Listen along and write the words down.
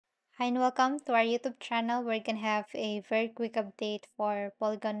Hi and welcome to our YouTube channel. We're gonna have a very quick update for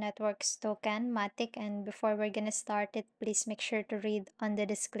Polygon Network's token, Matic. And before we're gonna start it, please make sure to read on the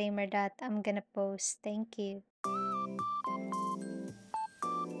disclaimer that I'm gonna post. Thank you.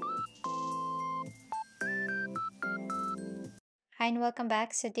 Hi and welcome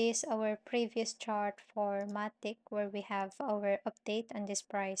back. So this is our previous chart for Matic where we have our update on this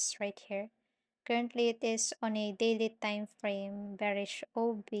price right here. Currently it is on a daily time frame bearish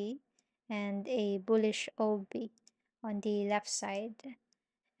OB and a bullish OB on the left side.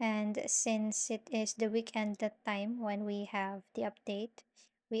 And since it is the weekend that time when we have the update,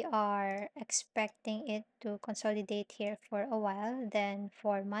 we are expecting it to consolidate here for a while. Then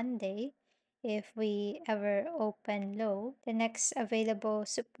for Monday, if we ever open low, the next available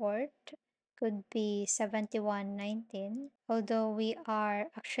support could be 71.19, although we are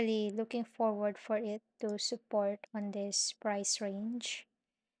actually looking forward for it to support on this price range.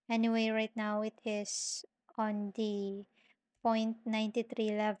 Anyway, right now it is on the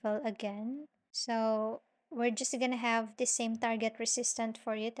 0.93 level again. So we're just gonna have the same target resistance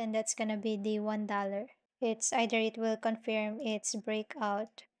for it, and that's gonna be the $1. It's either it will confirm its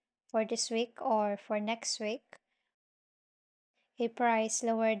breakout for this week or for next week. A price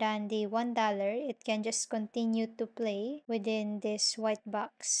lower than the $1, it can just continue to play within this white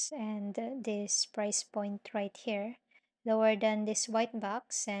box and this price point right here. Lower than this white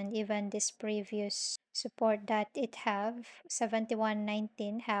box and even this previous support that it have,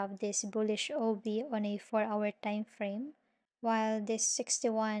 71.19, have this bullish OB on a 4-hour time frame, while this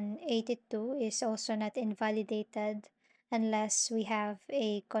 61.82 is also not invalidated unless we have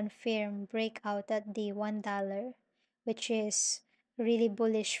a confirmed breakout at the $1, which is really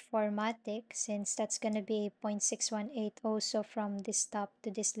bullish for Matic since that's gonna be 0.618 also from this top to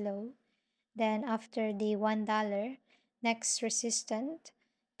this low. Then after the $1, next resistance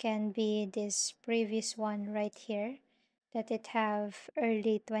can be this previous one right here that it have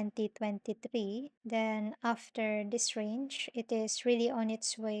early 2023. Then after this range, it is really on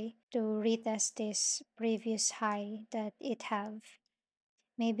its way to retest this previous high that it have.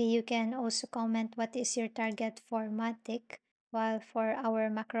 Maybe you can also comment what is your target for Matic, while for our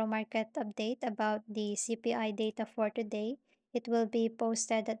macro market update about the CPI data for today, it will be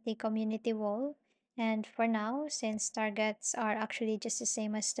posted at the community wall. And for now, since targets are actually just the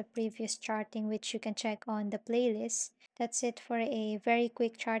same as the previous charting, which you can check on the playlist, that's it for a very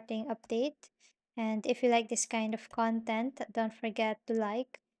quick charting update. And if you like this kind of content, don't forget to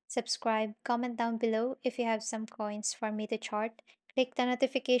like, subscribe, comment down below if you have some coins for me to chart. Click the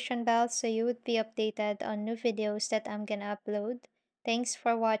notification bell so you would be updated on new videos that I'm gonna upload. Thanks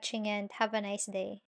for watching and have a nice day.